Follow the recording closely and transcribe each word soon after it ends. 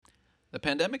The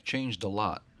pandemic changed a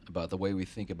lot about the way we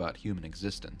think about human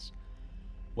existence,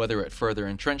 whether it further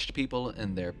entrenched people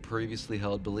in their previously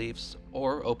held beliefs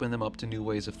or opened them up to new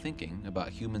ways of thinking about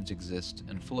humans exist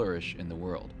and flourish in the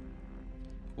world.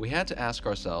 We had to ask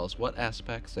ourselves what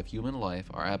aspects of human life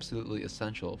are absolutely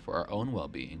essential for our own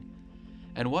well-being,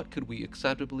 and what could we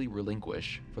acceptably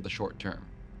relinquish for the short term.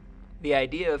 The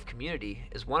idea of community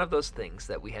is one of those things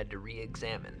that we had to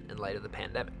re-examine in light of the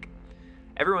pandemic.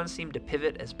 Everyone seemed to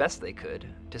pivot as best they could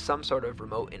to some sort of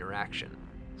remote interaction,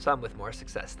 some with more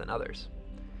success than others.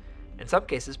 In some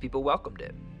cases, people welcomed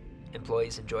it.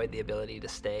 Employees enjoyed the ability to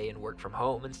stay and work from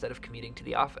home instead of commuting to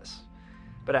the office.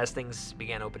 But as things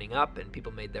began opening up and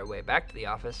people made their way back to the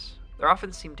office, there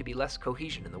often seemed to be less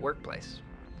cohesion in the workplace.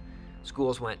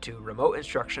 Schools went to remote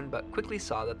instruction but quickly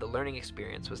saw that the learning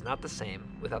experience was not the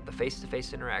same without the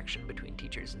face-to-face interaction between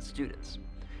teachers and students.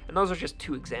 And those are just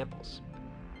two examples.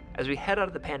 As we head out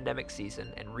of the pandemic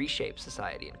season and reshape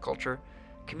society and culture,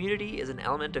 community is an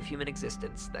element of human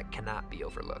existence that cannot be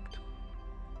overlooked.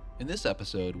 In this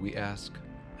episode, we ask,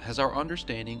 has our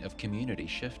understanding of community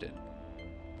shifted?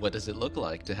 What does it look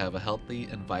like to have a healthy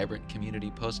and vibrant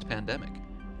community post-pandemic?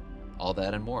 All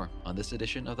that and more on this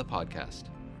edition of the podcast.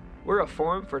 We're a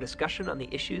forum for discussion on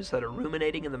the issues that are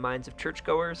ruminating in the minds of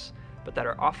churchgoers, but that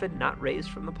are often not raised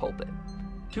from the pulpit.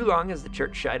 Too long has the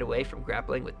church shied away from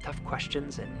grappling with tough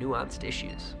questions and nuanced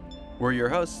issues. We're your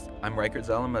hosts. I'm Reichert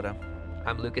Zalameda.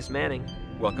 I'm Lucas Manning.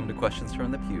 Welcome to Questions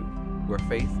from the Pew, where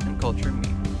faith and culture meet.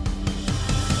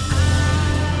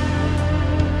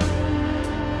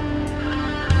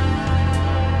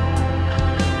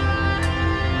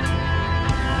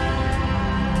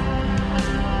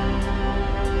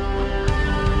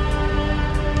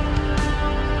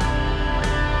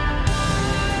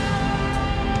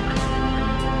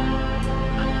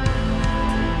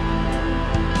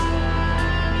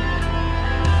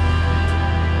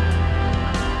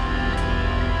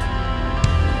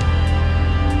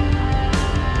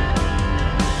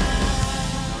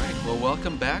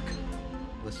 Welcome back,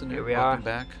 listener. Here we Welcome are.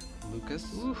 back,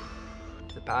 Lucas. Oof,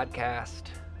 to the podcast.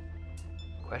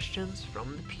 Questions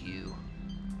from the Pew.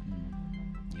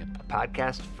 Yep. A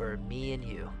podcast for me and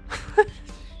you.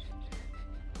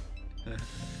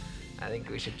 I think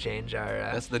we should change our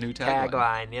That's the new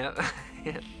tagline. Yep.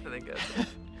 Yeah, I think that's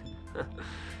it.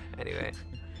 Anyway.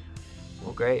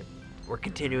 Well, great. We're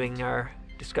continuing our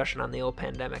discussion on the old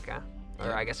pandemic, huh? Or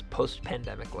Yeah. I guess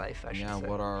post-pandemic life, I should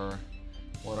say.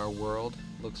 What our world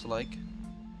looks like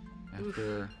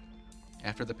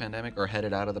after the pandemic, or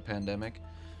headed out of the pandemic.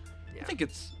 Yeah. I think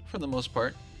it's, for the most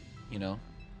part,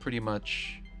 pretty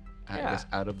much, I guess,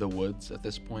 out of the woods at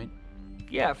this point.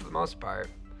 Yeah, for the most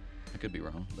part. I could be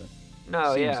wrong, but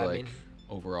No, seems yeah, like I mean,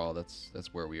 overall that's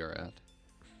where we are at.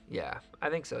 yeah,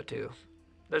 I think so too.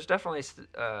 There's definitely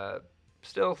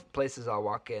still places I'll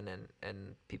walk in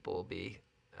and people will be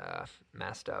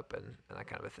masked up and that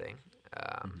kind of a thing.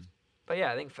 But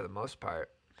yeah, I think for the most part,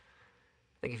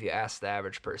 I think if you ask the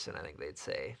average person, I think they'd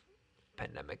say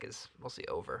pandemic is mostly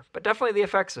over. But definitely the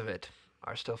effects of it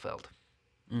are still felt.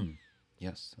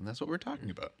 Yes, and that's what we're talking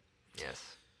about.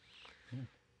 Yes. Yeah.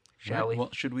 Shall we?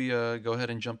 Well, should we go ahead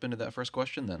and jump into that first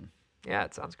question then? Yeah,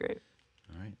 it sounds great.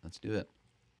 All right, let's do it.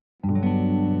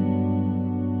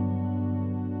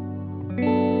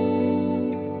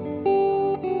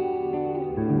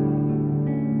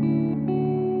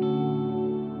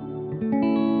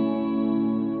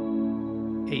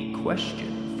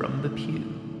 Question from the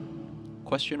Pew.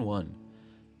 Question 1.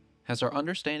 Has our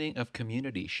understanding of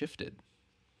community shifted?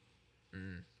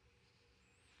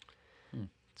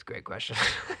 It's a great question.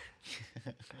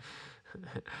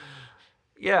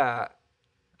 Yeah.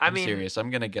 I'm serious. I'm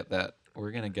going to get that.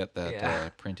 We're going to get that Yeah.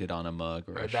 Printed on a mug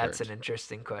or a shirt. That's an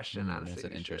interesting question, honestly. That's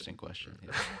an we interesting should. question.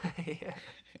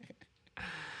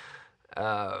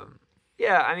 Yeah.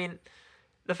 Yeah, I mean,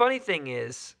 the funny thing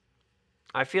is,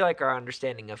 I feel like our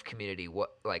understanding of community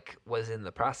was in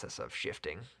the process of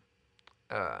shifting,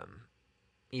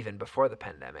 even before the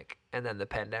pandemic, and then the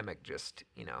pandemic just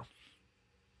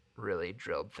really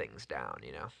drilled things down,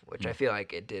 which I feel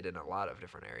like it did in a lot of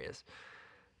different areas.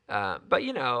 But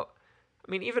I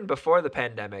mean, even before the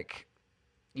pandemic,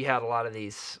 you had a lot of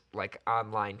these like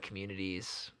online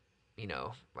communities,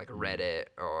 like Reddit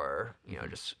or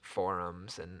just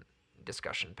forums and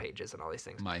discussion pages and all these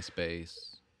things.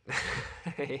 MySpace.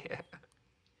 Yeah.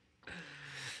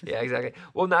 Yeah, exactly.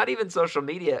 Well, not even social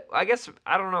media. I guess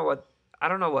I don't know what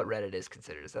Reddit is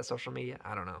considered. Is that social media?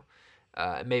 I don't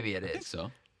know. Maybe it is. I think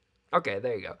so. Okay,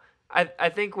 there you go. I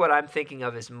think what I'm thinking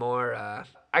of is more.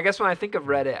 I guess when I think of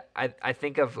Reddit, I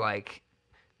think of like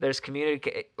there's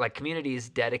communities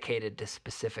dedicated to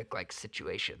specific like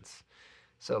situations.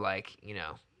 So like,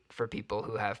 for people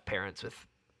who have parents with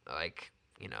like,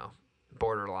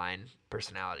 borderline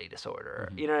personality disorder,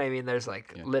 Mm-hmm. you know what I mean? There's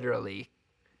like Yeah. literally,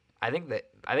 I think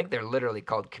they're literally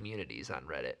called communities on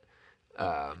Reddit.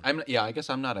 I guess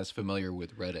I'm not as familiar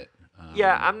with Reddit.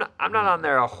 Yeah, I'm not Yeah. on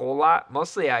there a whole lot.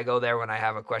 Mostly I go there when I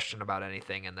have a question about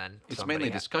anything, and then It's somebody mainly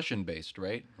discussion based,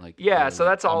 right? Like Yeah, they're so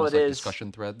like that's all almost it like is.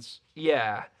 discussion threads.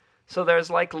 Yeah. So there's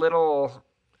like little,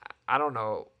 I don't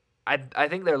know. I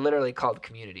think they're literally called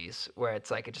communities, where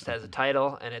it's like it just has a Okay.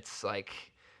 title, and it's like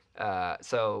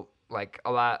so like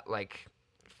a lot like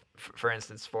for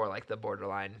instance, for like the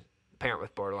borderline parent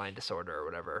with borderline disorder or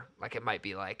whatever, like it might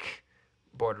be like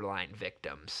borderline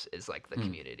victims is like the Hmm.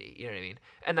 community, you know what I mean?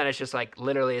 And then it's just like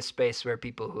literally a space where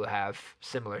people who have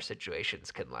similar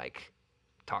situations can like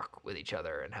talk with each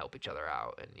other and help each other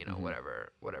out, and Mm-hmm.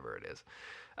 whatever it is.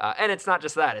 And it's not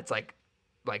just that, it's like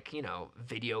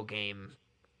video game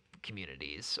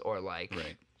communities, or like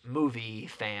Right. movie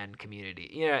fan community.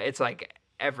 It's like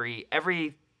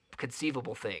every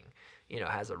conceivable thing,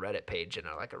 has a Reddit page and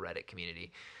like a Reddit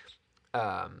community.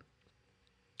 Um,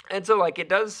 and so like it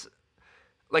does,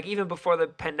 like even before the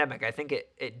pandemic, I think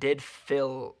it did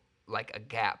fill like a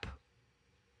gap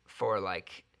for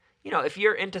like, if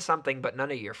you're into something but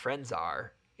none of your friends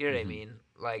are, you know what I Mm-hmm. mean?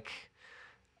 Like,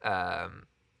 um,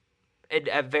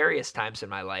 at various times in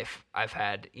my life, I've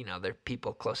had, there are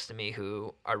people close to me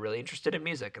who are really interested in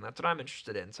music, and that's what I'm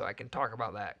interested in, so I can talk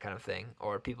about that kind of thing.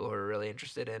 Or people who are really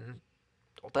interested in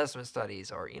Old Testament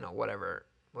studies, or whatever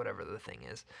the thing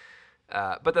is.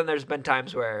 But then there's been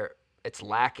times where it's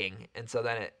lacking, and so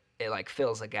then it like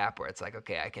fills a gap where it's like,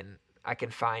 okay, I can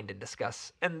find and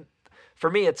discuss. And for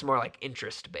me, it's more like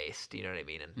interest based. You know what I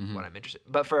mean? And Mm-hmm. what I'm interested.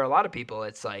 But for a lot of people,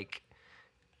 it's like,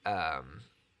 um,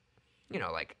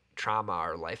 like trauma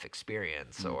or life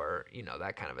experience, Mm. or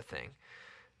that kind of a thing.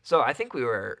 So I think we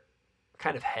were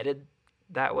kind of headed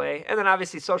that way. And then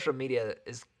obviously social media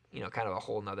is kind of a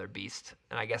whole nother beast.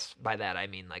 And I guess by that I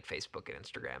mean like Facebook and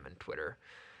Instagram and Twitter,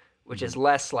 which is Mm-hmm.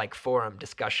 less like forum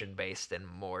discussion based and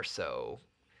more so,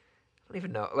 I don't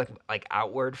even know, like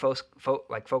outward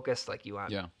like focused, like you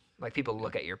want Yeah. like people Yeah.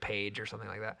 look at your page or something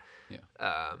like that. Yeah.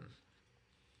 Um,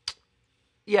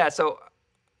 yeah, so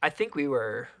I think we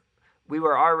were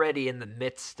already in the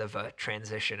midst of a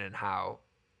transition in how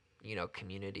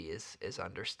community is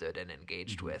understood and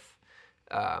engaged Mm-hmm. with.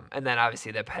 And then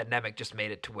obviously the pandemic just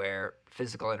made it to where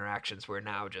physical interactions were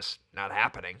now just not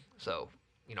happening. So,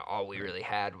 all we Right. really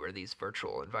had were these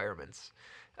virtual environments,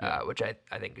 Yeah. which I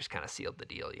think just kind of sealed the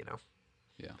deal.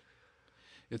 Yeah.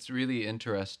 It's really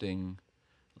interesting.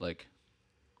 Like,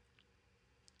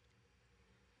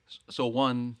 so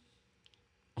one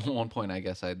point I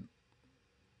guess I'd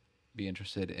be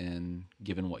interested in,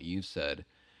 given what you said,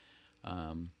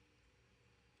 um,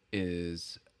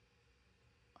 is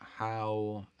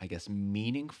how, I guess,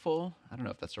 meaningful, I don't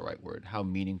know if that's the right word, how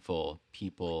meaningful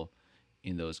people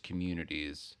in those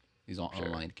communities, these Sure,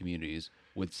 online communities,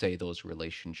 would say those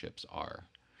relationships are,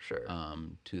 sure.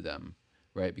 to them,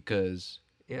 right? Because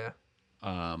Yeah,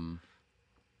 um,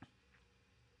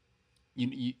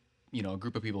 you, you know, a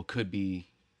group of people could be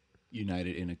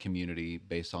united in a community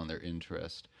based on their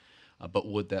interest, but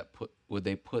would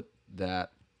they put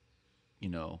that, you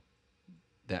know,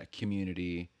 that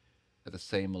community at the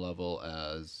same level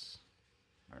as,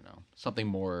 I don't know, something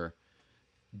more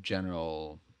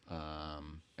general,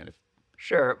 and if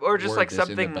sure. Or just word like this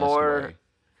in the something best more. way.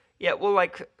 Yeah, well,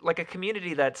 like a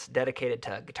community that's dedicated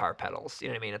to guitar pedals. You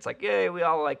know what I mean? It's like, yay, we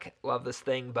all like love this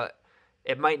thing, but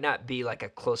it might not be like a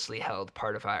closely held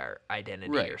part of our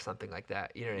identity or Right, something like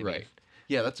that. You know what I mean? right.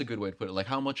 Yeah, that's a good way to put it. Like,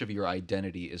 how much of your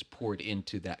identity is poured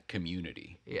into that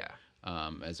community, Yeah,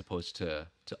 as opposed to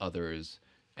others.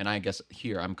 And I guess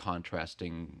here I'm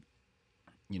contrasting,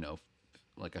 you know,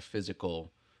 like a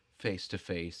physical,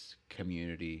 face-to-face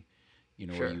community, you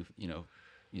know, where sure,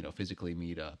 you know, physically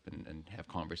meet up and have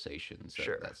conversations,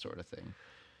 sure. that sort of thing.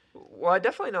 Well, I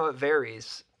definitely know it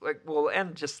varies. Like, well,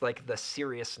 and just like the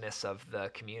seriousness of the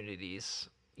communities,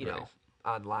 Right.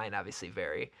 online obviously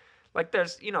vary. Like,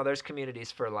 there's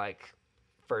communities for like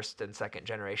first and second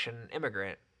generation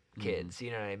immigrant Mm-hmm. kids.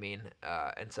 You know what I mean?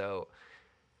 And so,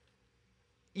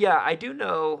 yeah, I do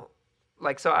know.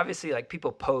 Like, so obviously, like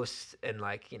people post and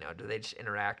like do they just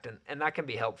interact, and that can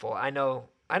be helpful. I know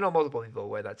multiple people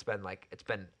where that's been like it's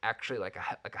been actually like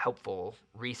a helpful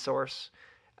resource.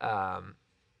 Um,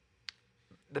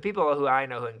 the people who I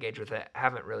know who engage with it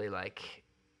haven't really like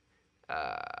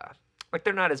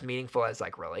they're not as meaningful as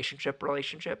like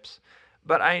relationships.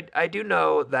 But I do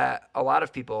know that a lot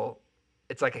of people,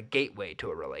 it's like a gateway to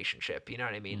a relationship. You know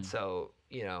what I mean? So,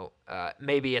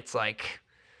 maybe it's like,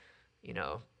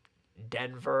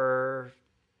 Denver,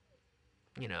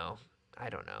 I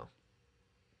don't know.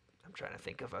 I'm trying to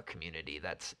think of a community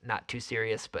that's not too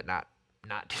serious, but not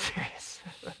too serious.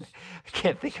 I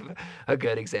can't think of a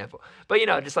good example. But,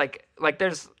 just like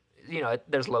there's,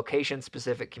 there's location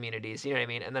specific communities, you know what I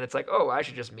mean? And then it's like, oh, I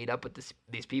should just meet up with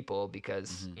these people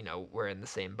because, we're in the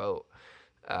same boat.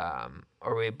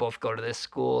 Or we both go to this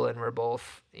school and we're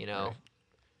both, Right.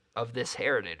 of this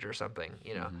heritage or something,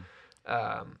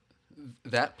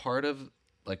 That part of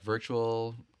like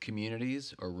virtual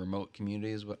communities or remote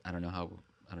communities, I don't know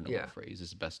what phrase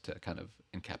is best to kind of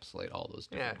encapsulate all those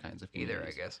different kinds of communities. Either,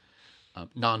 I guess.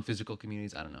 Non-physical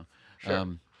communities, I don't know.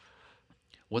 Sure.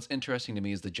 What's interesting to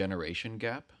me is the generation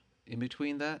gap in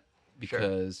between that,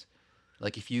 because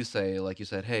like if you say, like you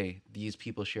said, hey, these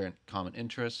people share a common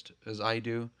interest as I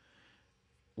do,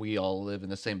 we all live in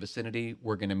the same vicinity,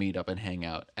 we're going to meet up and hang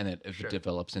out, and if it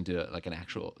develops into like an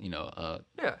actual,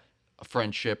 a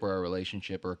friendship or a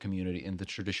relationship or a community in the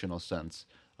traditional sense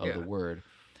of the word.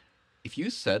 If you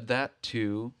said that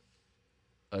to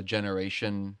a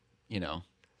generation,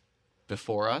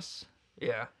 before us,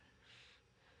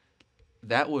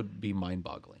 that would be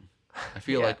mind-boggling. I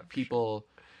feel like people,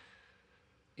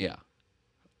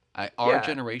 our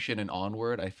generation and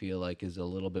onward, I feel like is a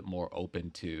little bit more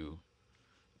open to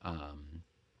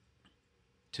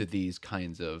these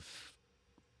kinds of,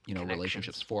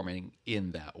 relationships forming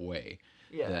in that way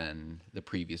than the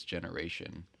previous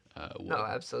generation would. No,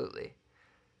 absolutely.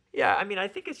 Yeah, I mean, I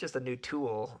think it's just a new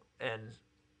tool, and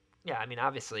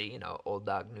obviously, old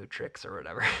dog, new tricks or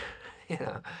whatever.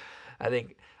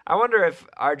 I wonder if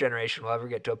our generation will ever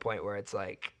get to a point where it's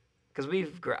like, because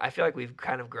I feel like we've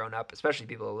kind of grown up, especially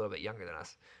people a little bit younger than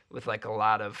us, with like a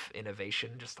lot of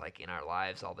innovation just like in our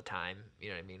lives all the time, you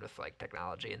know what I mean, with like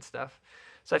technology and stuff.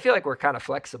 So I feel like we're kind of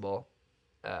flexible,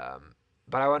 but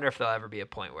I wonder if there'll ever be a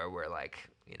point where we're like,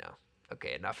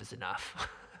 okay, enough is enough.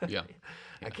 Yeah.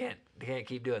 I can't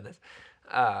keep doing this.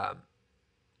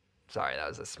 Sorry, that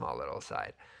was a small little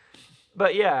aside.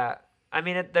 But yeah, I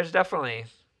mean, there's definitely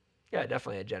a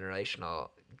generational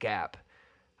gap.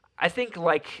 I think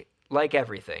like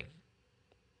everything,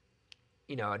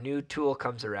 a new tool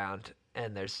comes around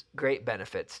and there's great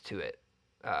benefits to it,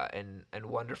 and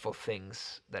wonderful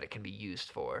things that it can be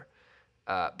used for.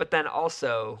 But then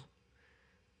also,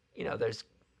 there's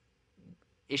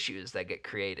issues that get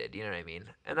created, you know what I mean?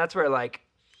 And that's where, like,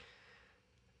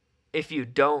 if you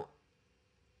don't,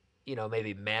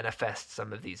 maybe manifest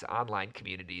some of these online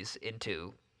communities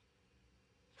into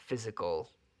physical,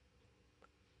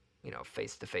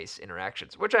 face-to-face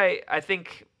interactions, which I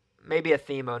think maybe a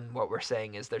theme on what we're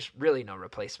saying is there's really no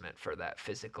replacement for that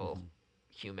physical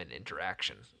human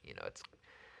interaction. It's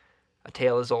a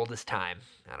tale as old as time.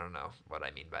 I don't know what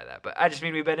I mean by that, but I just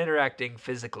mean we've been interacting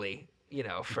physically,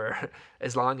 for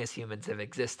as long as humans have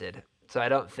existed. So I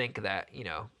don't think that,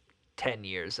 10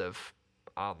 years of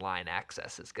online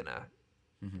access is going to,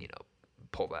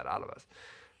 pull that out of us.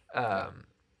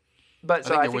 But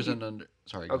so I think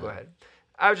sorry. Go ahead.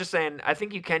 I was just saying, I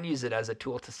think you can use it as a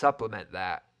tool to supplement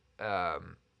that,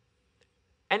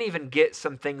 and even get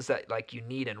some things that like you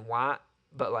need and want,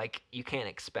 but like you can't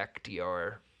expect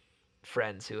your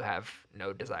friends who have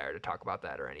no desire to talk about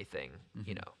that or anything,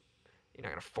 you're not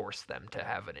going to force them to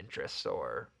have an interest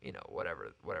or, whatever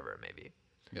it may be.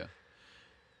 Yeah.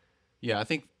 Yeah, I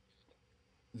think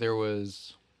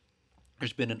there's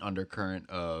been an undercurrent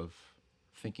of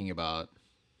thinking about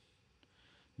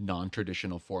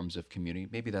non-traditional forms of community.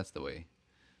 Maybe that's the way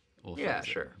we'll phrase it.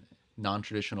 Sure.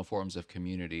 Non-traditional forms of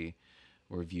community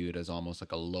were viewed as almost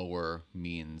like a lower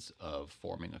means of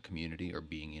forming a community or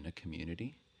being in a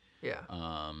community. Yeah.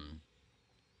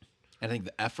 I think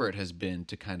the effort has been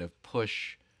to kind of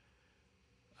push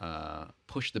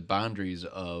the boundaries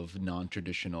of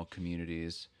non-traditional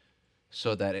communities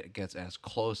so that it gets as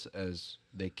close as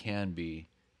they can be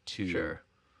to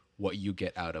what you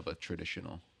get out of a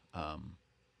traditional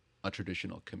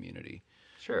community.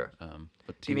 Sure.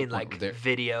 But do you mean like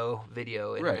video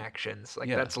interactions? Right.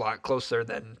 Like that's a lot closer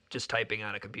than just typing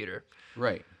on a computer.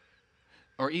 Right.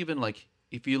 Or even like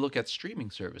if you look at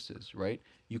streaming services, right?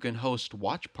 You can host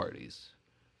watch parties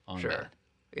on that.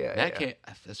 Yeah. That came,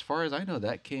 as far as I know,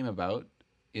 that came about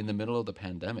in the middle of the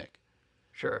pandemic.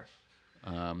 Sure.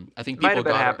 I think might have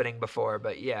been happening before,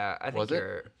 but yeah, I think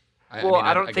you're.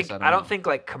 I don't think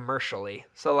like commercially.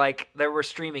 So like there were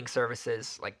streaming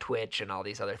services like Twitch and all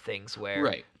these other things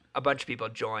where a bunch of people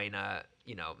join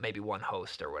maybe one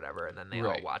host or whatever, and then they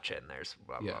all watch it and there's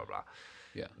blah blah blah.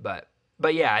 Yeah. But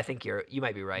But yeah, I think you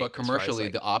might be right. But as far as, commercially,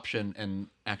 like, the option and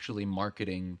actually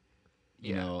marketing,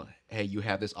 you Yeah. know, hey, you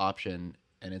have this option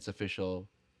and it's official,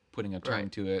 putting a term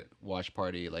Right. to it, watch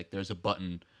party, like there's a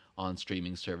button on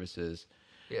streaming services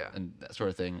Yeah. and that sort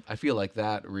of thing. I feel like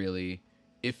that really,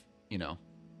 if, you know,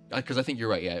 because I think you're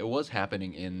right. Yeah, it was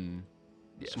happening in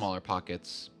Yes. smaller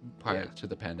pockets prior Yeah. to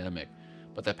the pandemic,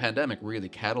 but the pandemic really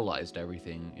catalyzed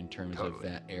everything in terms of Totally.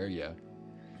 that area.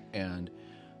 And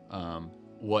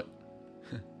what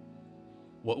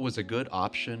what was a good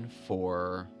option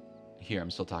for, here I'm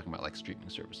still talking about like streaming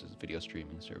services, video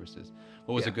streaming services.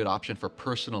 What was a Yeah. good option for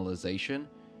personalization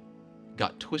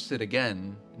got twisted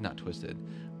again, not twisted,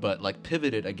 but like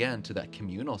pivoted again to that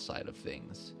communal side of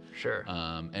things, Sure.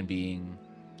 and being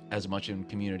as much in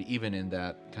community, even in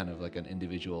that kind of like an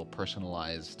individual,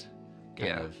 personalized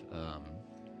kind Yeah. of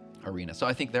arena. So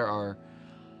I think there are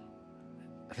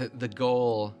the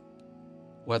goal,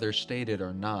 whether stated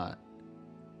or not,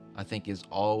 I think is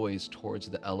always towards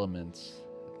the elements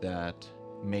that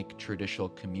make traditional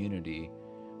community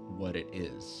what it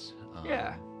is.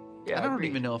 Yeah. Yeah. And I don't agree.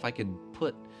 even know if I can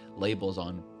put labels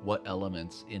on what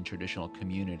elements in traditional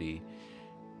community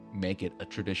make it a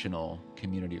traditional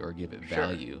community or give it Sure.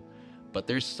 value. But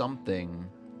there's something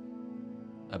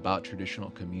about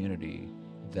traditional community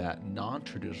that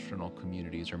non-traditional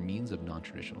communities or means of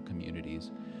non-traditional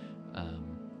communities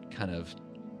kind of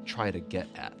try to get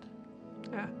at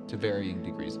Yeah. to varying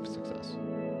degrees of success.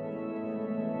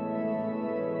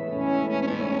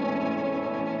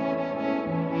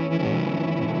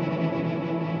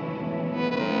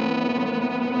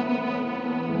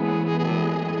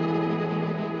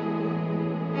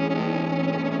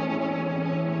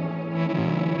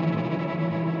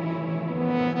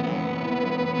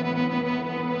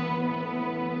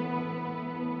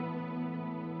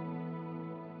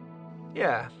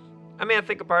 Yeah. I mean, I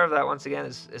think a part of that, once again,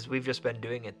 is we've just been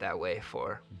doing it that way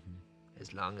for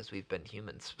as long as we've been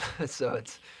humans. So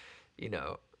it's, you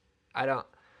know,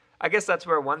 I guess that's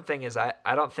where one thing is, I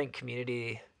don't think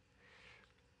community,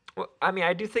 well, I mean,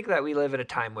 I do think that we live at a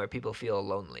time where people feel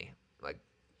lonely, like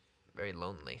very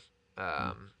lonely.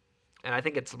 And I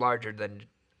think it's larger than,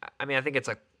 I mean, I think it's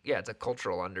it's a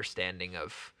cultural understanding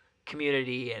of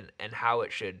community and how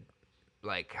it should,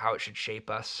 like, how it should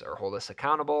shape us or hold us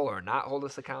accountable or not hold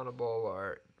us accountable,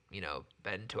 or,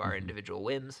 bend to our individual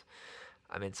whims.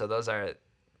 I mean, so those are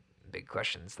big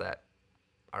questions that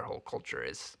our whole culture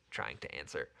is trying to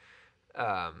answer.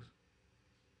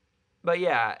 But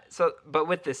yeah, but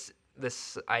with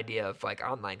this idea of like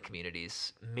online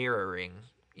communities mirroring,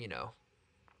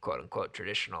 quote unquote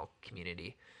traditional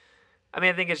community. I mean,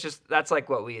 I think it's just, that's like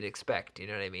what we'd expect, you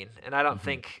know what I mean? And I don't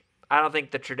think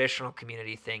the traditional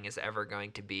community thing is ever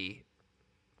going to be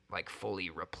like fully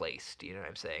replaced, you know what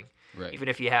I'm saying? Right. Even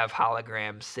if you have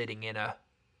holograms sitting in a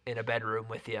bedroom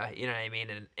with you, you know what I mean?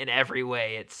 And in every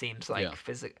way it seems like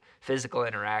physical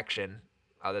interaction,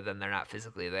 other than they're not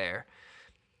physically there.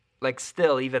 Like,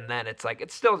 still, even then, it's like,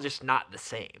 it's still just not the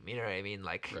same. You know what I mean?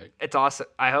 Like, It's awesome.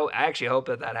 I actually hope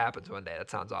that happens one day. That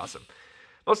sounds awesome.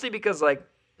 Mostly because, like,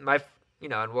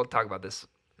 and we'll talk about this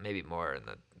maybe more in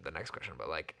the next question, but,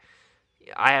 like,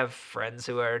 I have friends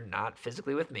who are not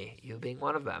physically with me, you being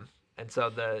one of them. And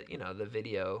so the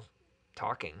video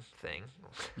talking thing,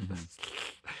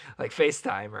 like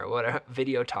FaceTime or whatever,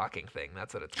 video talking thing,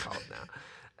 that's what it's called now.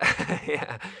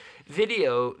 Yeah.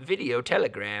 Video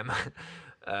telegram.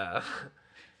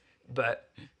 But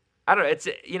I don't know. It's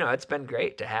it's been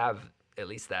great to have at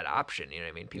least that option. You know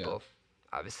what I mean? People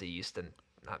obviously used to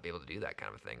not be able to do that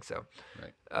kind of thing. So,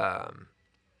 all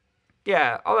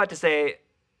that to say,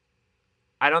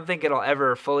 I don't think it'll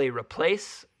ever fully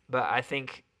replace, but I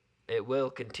think it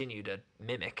will continue to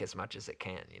mimic as much as it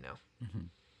can.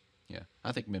 Yeah,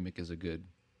 I think mimic is a good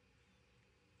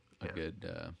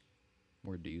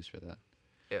word to use for that.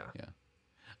 Yeah.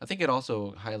 I think it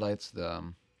also highlights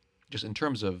the just in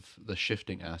terms of the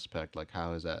shifting aspect, like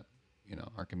how is that,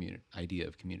 our community idea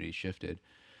of community shifted.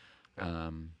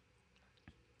 I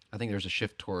think there's a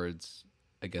shift towards,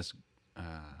 I guess,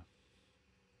 I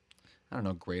don't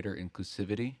know, greater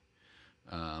inclusivity,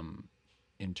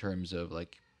 in terms of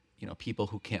like, people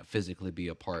who can't physically be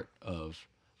a part of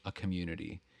a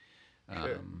community,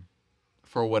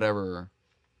 for whatever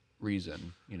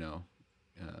reason,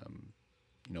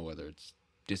 whether it's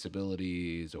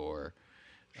disabilities or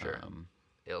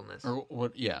illness or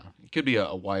what. Yeah, it could be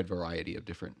a wide variety of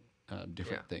different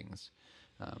things.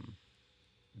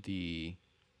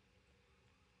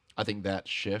 I think that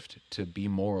shift to be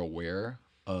more aware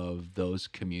of those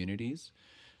communities,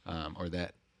 or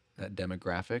that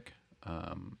demographic,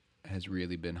 has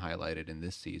really been highlighted in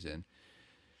this season.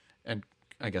 And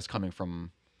I guess coming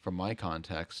from my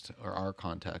context or our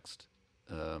context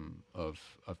of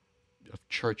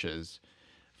churches,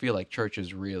 I feel like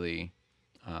churches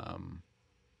um,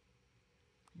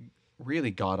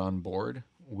 really got on board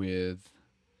with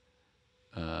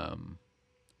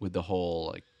the whole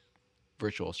like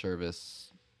virtual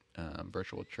service,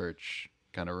 virtual church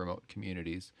kind of remote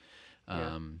communities.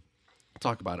 Yeah. I'll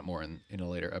talk about it more in a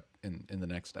later in the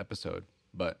next episode,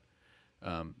 but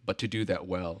to do that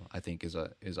well, I think is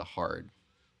a hard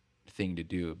thing to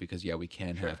do because we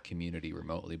can Sure. have community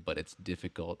remotely, but it's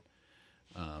difficult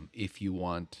if you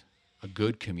want a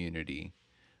good community.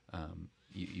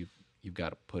 You've got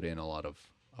to put in a lot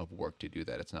of work to do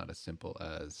that. It's not as simple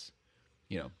as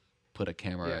put a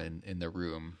camera Yeah. in the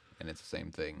room and it's the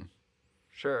same thing.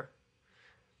 Sure.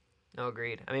 No,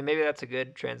 agreed. I mean, maybe that's a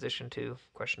good transition to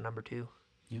question number 2.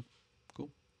 Yeah,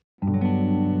 cool.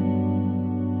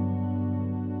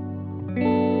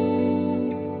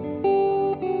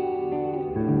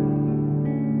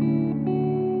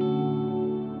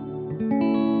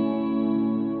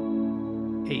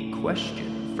 A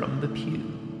question from the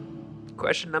pew.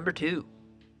 Question number 2.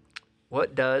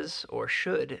 What does or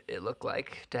should it look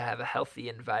like to have a healthy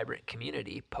and vibrant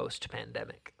community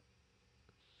post-pandemic?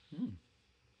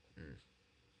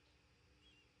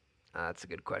 That's a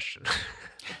good question.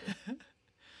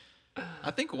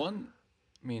 I think one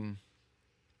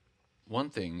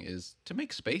thing is to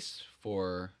make space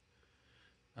for.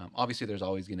 Obviously, there's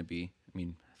always going to be.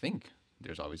 I think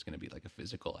there's always going to be like a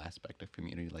physical aspect of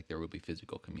community, like there will be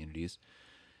physical communities.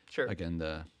 Sure. Again,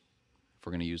 if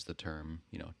we're going to use the term,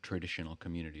 traditional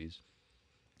communities,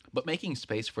 but making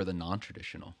space for the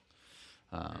non-traditional,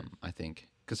 I think,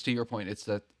 because to your point, it's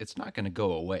not going to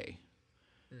go away,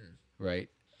 right?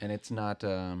 And it's not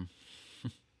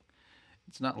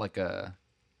it's not like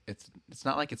it's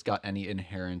not like it's got any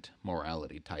inherent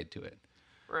morality tied to it.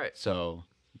 Right. So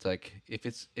it's like if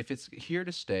it's here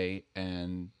to stay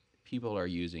and people are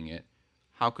using it,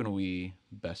 how can we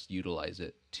best utilize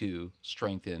it to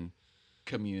strengthen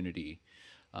community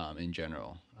in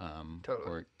general? Totally.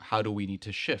 Or how do we need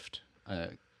to shift?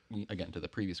 Again, to the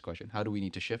previous question, how do we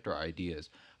need to shift our ideas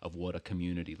of what a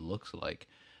community looks like,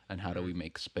 and how do we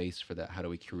make space for that? How do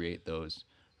we create those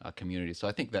communities? So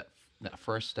I think that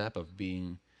first step of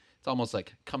it's almost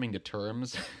like coming to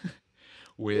terms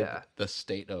with the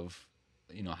state of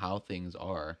how things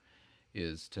are,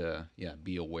 is to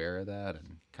be aware of that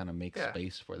and kind of make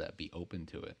space for that, be open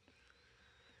to it.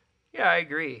 Yeah, I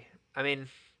agree. I mean,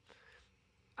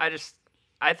 I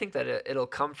think that it'll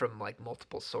come from like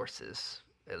multiple sources,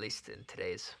 at least in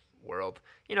today's world.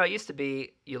 It used to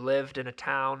be you lived in a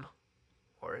town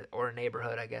or a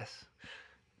neighborhood, I guess,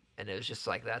 and it was just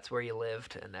like that's where you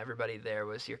lived, and everybody there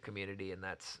was your community, and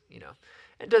that's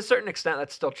and to a certain extent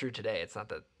that's still true today. It's not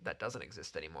that that doesn't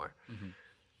exist anymore.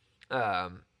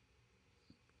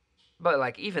 But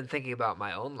like even thinking about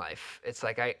my own life, it's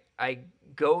like I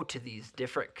go to these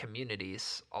different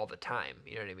communities all the time.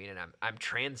 You know what I mean? And I'm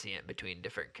transient between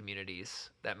different communities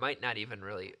that might not even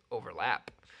really overlap.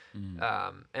 And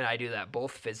I do that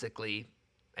both physically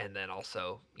and then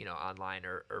also online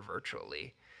or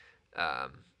virtually. I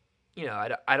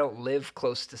don't live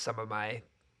close to some of my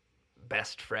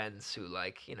best friends who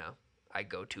I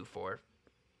go to for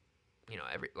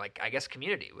I guess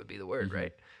community would be the word,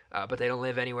 right? But they don't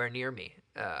live anywhere near me.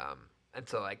 And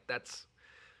so that's,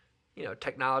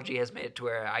 technology has made it to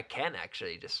where I can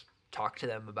actually just talk to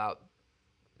them about,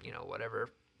 whatever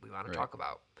we want to talk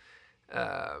about.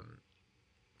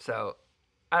 So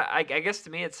I guess to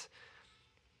me it's,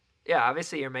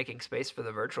 obviously you're making space for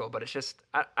the virtual, but it's just,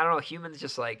 I don't know, humans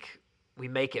just we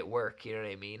make it work, you know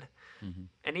what I mean?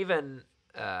 And even,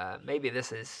 maybe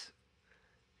this is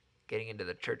getting into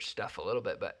the church stuff a little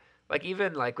bit, but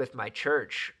even with my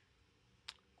church,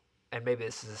 and maybe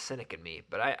this is a cynic in me,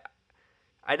 but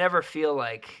I never feel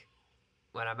like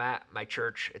when I'm at my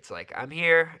church, it's like I'm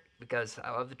here because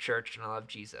I love the church and I love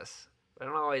Jesus. But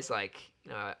I don't always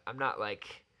I'm not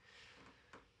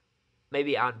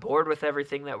maybe on board with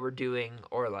everything that we're doing,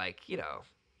 or I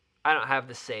don't have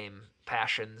the same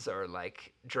passions or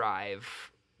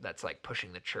drive that's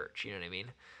pushing the church, you know what I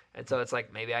mean? And so it's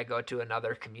maybe I go to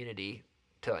another community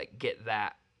to get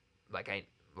that, I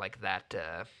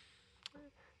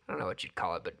don't know what you'd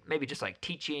call it, but maybe just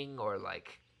teaching or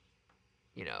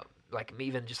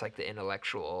even just the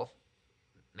intellectual,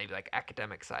 maybe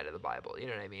academic side of the Bible, you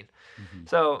know what I mean?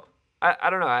 So I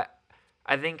don't know.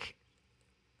 I think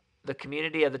the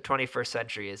community of the 21st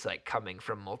century is coming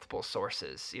from multiple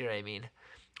sources, you know what I mean?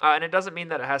 And it doesn't mean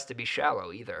that it has to be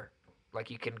shallow either.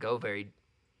 You can go very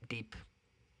deep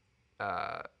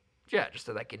yeah, just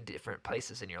like in different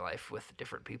places in your life with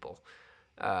different people.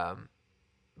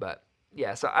 But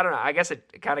yeah, so I don't know. I guess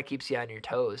it kind of keeps you on your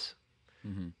toes,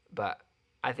 Mm-hmm. but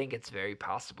I think it's very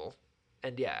possible.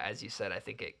 And yeah, as you said, I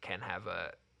think it can have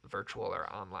a virtual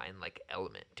or online like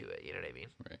element to it. You know what I mean?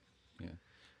 Right. Yeah.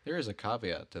 There is a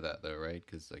caveat to that though, right?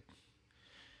 Because like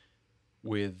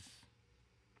with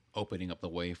opening up the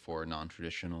way for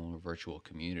non-traditional or virtual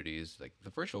communities, like the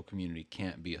virtual community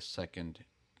can't be second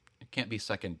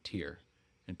tier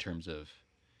in terms of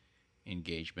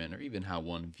engagement or even how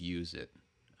one views it.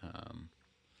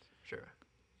 Sure.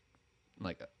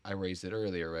 Like I raised it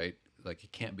earlier, right? Like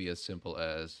it can't be as simple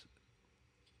as,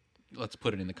 let's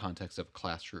put it in the context of a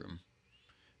classroom,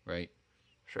 right?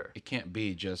 Sure. It can't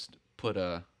be just put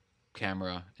a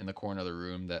camera in the corner of the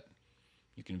room that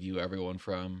you can view everyone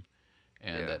from,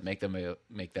 and that make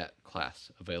that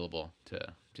class available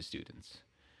to students.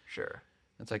 Sure.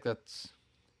 It's like it's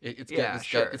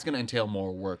sure. It's going to entail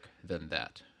more work than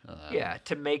that. Yeah,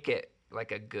 to make it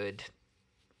like a good,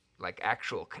 like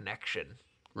actual connection,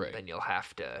 Right. then you'll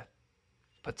have to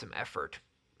put some effort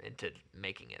into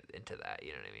making it into that.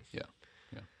 You know what I mean? Yeah.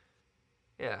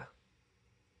 Yeah.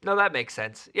 No, that makes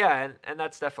sense. Yeah, and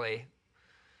that's definitely.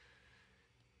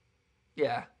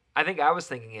 Yeah, I think I was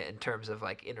thinking it in terms of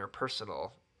like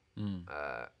interpersonal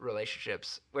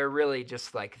relationships, where really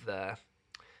just like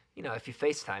if you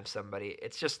FaceTime somebody,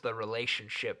 it's just the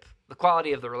relationship. The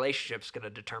quality of the relationship is going to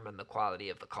determine the quality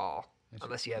of the call,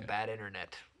 unless you have bad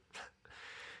internet.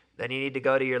 Then you need to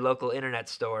go to your local internet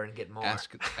store and get more.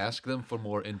 Ask them for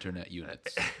more internet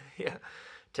units. Yeah.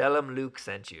 Tell them Luke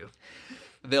sent you.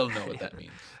 They'll know what that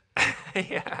means.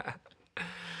 Yeah.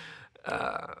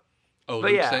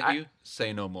 Luke sent you?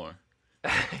 Say no more.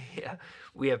 Yeah.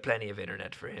 We have plenty of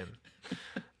internet for him.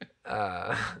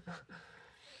 Yeah,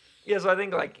 so I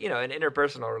think like, in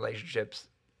interpersonal relationships,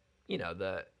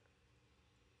 the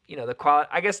quality,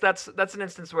 I guess that's an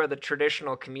instance where the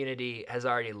traditional community has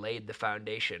already laid the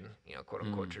foundation, quote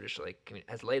unquote, traditionally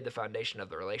has laid the foundation of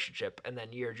the relationship, and then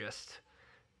you're just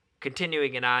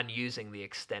continuing it on using the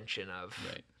extension of,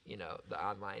 the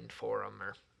online forum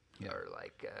or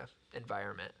like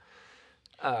environment.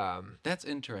 That's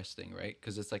interesting, right?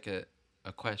 Because it's like a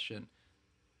question,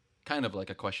 kind of like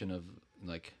a question of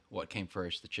like what came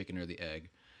first, the chicken or the egg.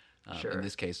 Sure. In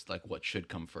this case, like what should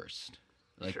come first?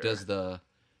 Like, Sure. does the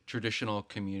traditional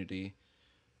community,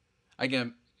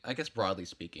 again, I guess broadly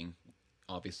speaking,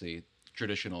 obviously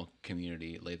traditional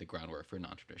community lay the groundwork for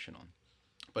non-traditional.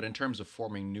 But in terms of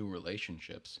forming new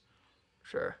relationships,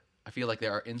 Sure. I feel like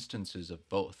there are instances of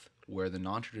both where the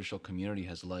non-traditional community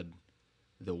has led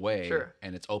the way, Sure.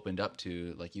 and it's opened up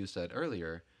to, like you said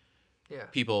earlier, Yeah.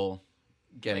 people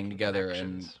getting Making together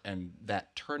connections. and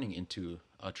that turning into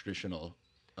a traditional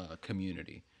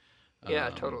community. Yeah,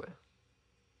 totally.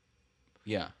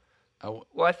 Yeah.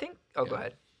 Well, I think. Oh, go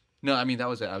ahead. No, I mean that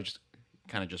was it. I was just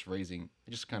kind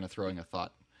of throwing a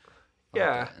thought.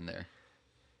 Yeah. In there.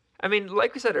 I mean,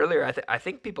 like we said earlier, I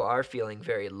think people are feeling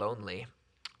very lonely,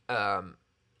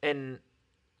 and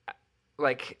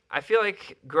like I feel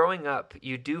like growing up,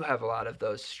 you do have a lot of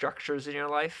those structures in your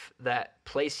life that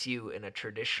place you in a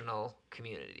traditional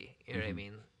community. You know what I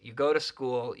mean? You go to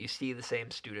school, you see the same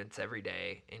students every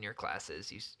day in your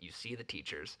classes. You see the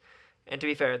teachers, and to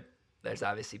be fair, there's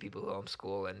obviously people who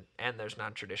homeschool and there's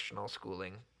non-traditional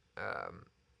schooling.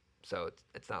 So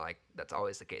it's not like that's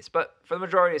always the case. But for the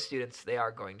majority of students, they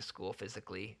are going to school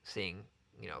physically, seeing,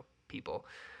 people.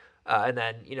 And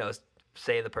then,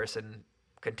 say the person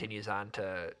continues on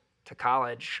to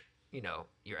college,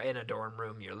 you're in a dorm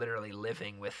room, you're literally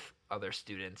living with other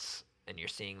students and you're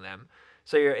seeing them.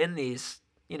 So you're in these,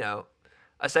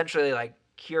 essentially like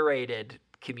curated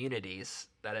communities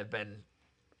that have been,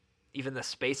 even the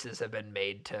spaces have been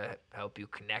made to help you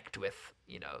connect with,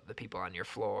 the people on your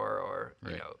floor or,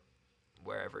 Right.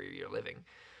 Wherever you're living.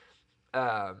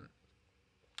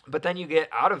 But then you get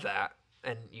out of that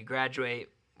and you graduate,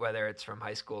 whether it's from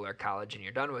high school or college, and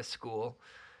you're done with school,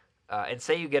 and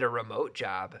say you get a remote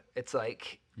job. It's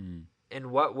like,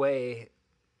 in what way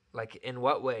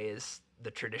is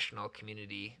the traditional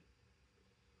community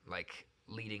like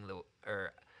leading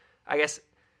I guess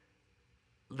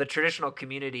the traditional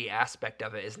community aspect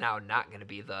of it is now not going to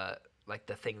be the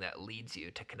thing that leads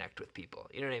you to connect with people.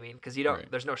 You know what I mean? Because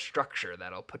there's no structure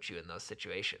that'll put you in those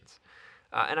situations.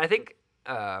 And I think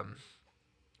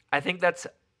that's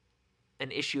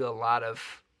an issue a lot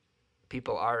of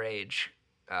people our age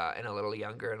and a little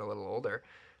younger and a little older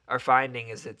are finding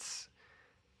is it's,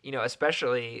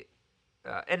 especially,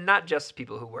 and not just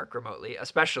people who work remotely,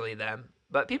 especially them,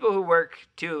 but people who work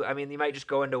too. I mean, you might just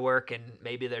go into work and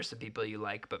maybe there's some people you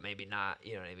like, but maybe not.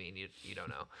 You know what I mean? You don't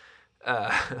know.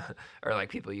 or like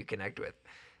people you connect with.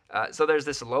 So there's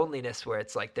this loneliness where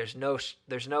it's like there's no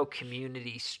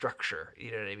community structure,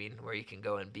 you know what I mean, where you can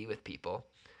go and be with people.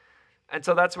 And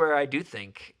so that's where I do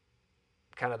think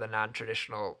kind of the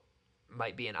non-traditional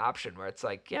might be an option, where it's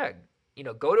like, yeah,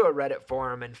 go to a Reddit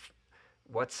forum and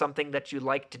what's something that you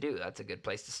like to do? That's a good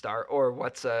place to start. Or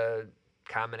what's a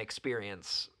common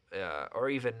experience, or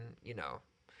even,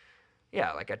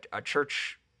 like a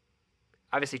church.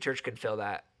 Obviously, church can fill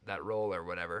that role or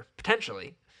whatever,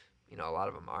 potentially. A lot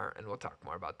of them are, and we'll talk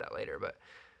more about that later. But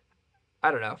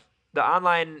I don't know. The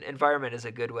online environment is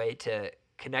a good way to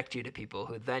connect you to people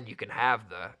who then you can have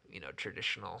the,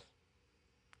 traditional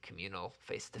communal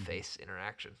face-to-face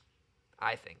interaction,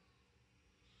 I think.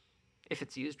 If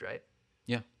it's used right.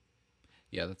 Yeah.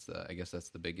 Yeah, I guess that's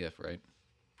the big if, right?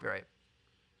 Right.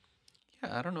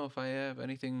 Yeah, I don't know if I have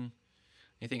anything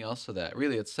else to that.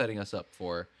 Really, it's setting us up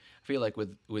for, I feel like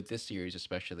with this series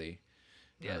especially,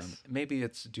 yes. Maybe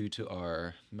it's due to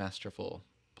our masterful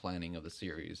planning of the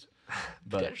series.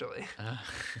 Potentially.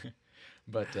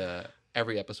 But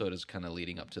every episode is kind of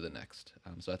leading up to the next.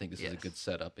 So I think this is a good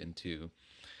setup into,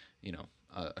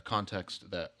 a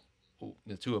context that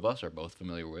the two of us are both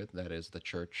familiar with. That is the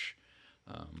church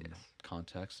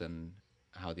context, and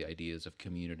how the ideas of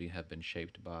community have been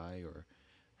shaped by or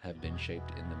have been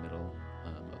shaped in the middle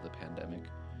of the pandemic.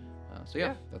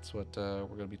 So that's what we're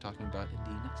going to be talking about in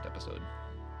the next episode.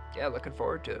 Yeah, looking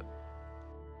forward to it.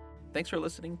 Thanks for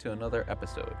listening to another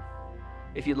episode.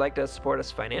 If you'd like to support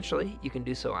us financially, you can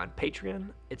do so on Patreon.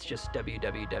 It's just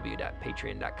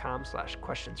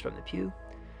www.patreon.com/questionsfromthepew.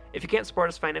 If you can't support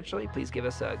us financially, please give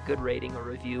us a good rating or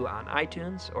review on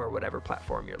iTunes or whatever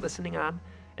platform you're listening on,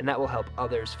 and that will help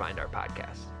others find our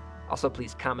podcast. Also,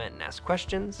 please comment and ask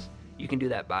questions. You can do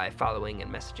that by following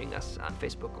and messaging us on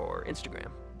Facebook or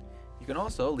Instagram. You can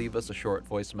also leave us a short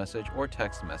voice message or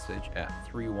text message at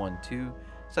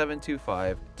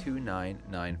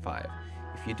 312-725-2995.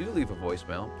 If you do leave a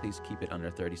voicemail, please keep it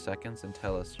under 30 seconds and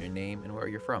tell us your name and where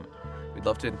you're from. We'd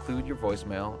love to include your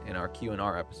voicemail in our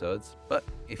Q&R episodes, but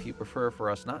if you prefer for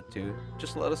us not to,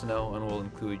 just let us know and we'll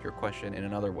include your question in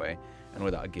another way and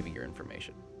without giving your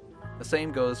information. The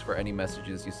same goes for any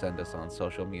messages you send us on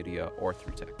social media or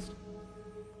through text.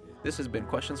 This has been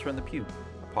Questions from the Pew,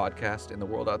 a podcast in the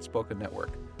World Outspoken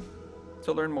Network.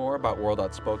 To learn more about World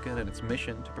Outspoken and its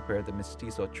mission to prepare the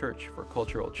Mestizo Church for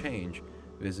cultural change,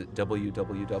 visit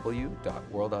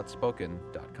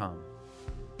www.worldoutspoken.com.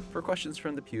 For Questions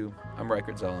from the Pew, I'm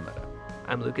Rikard Zalameta.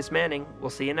 I'm Lucas Manning.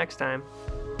 We'll see you next time.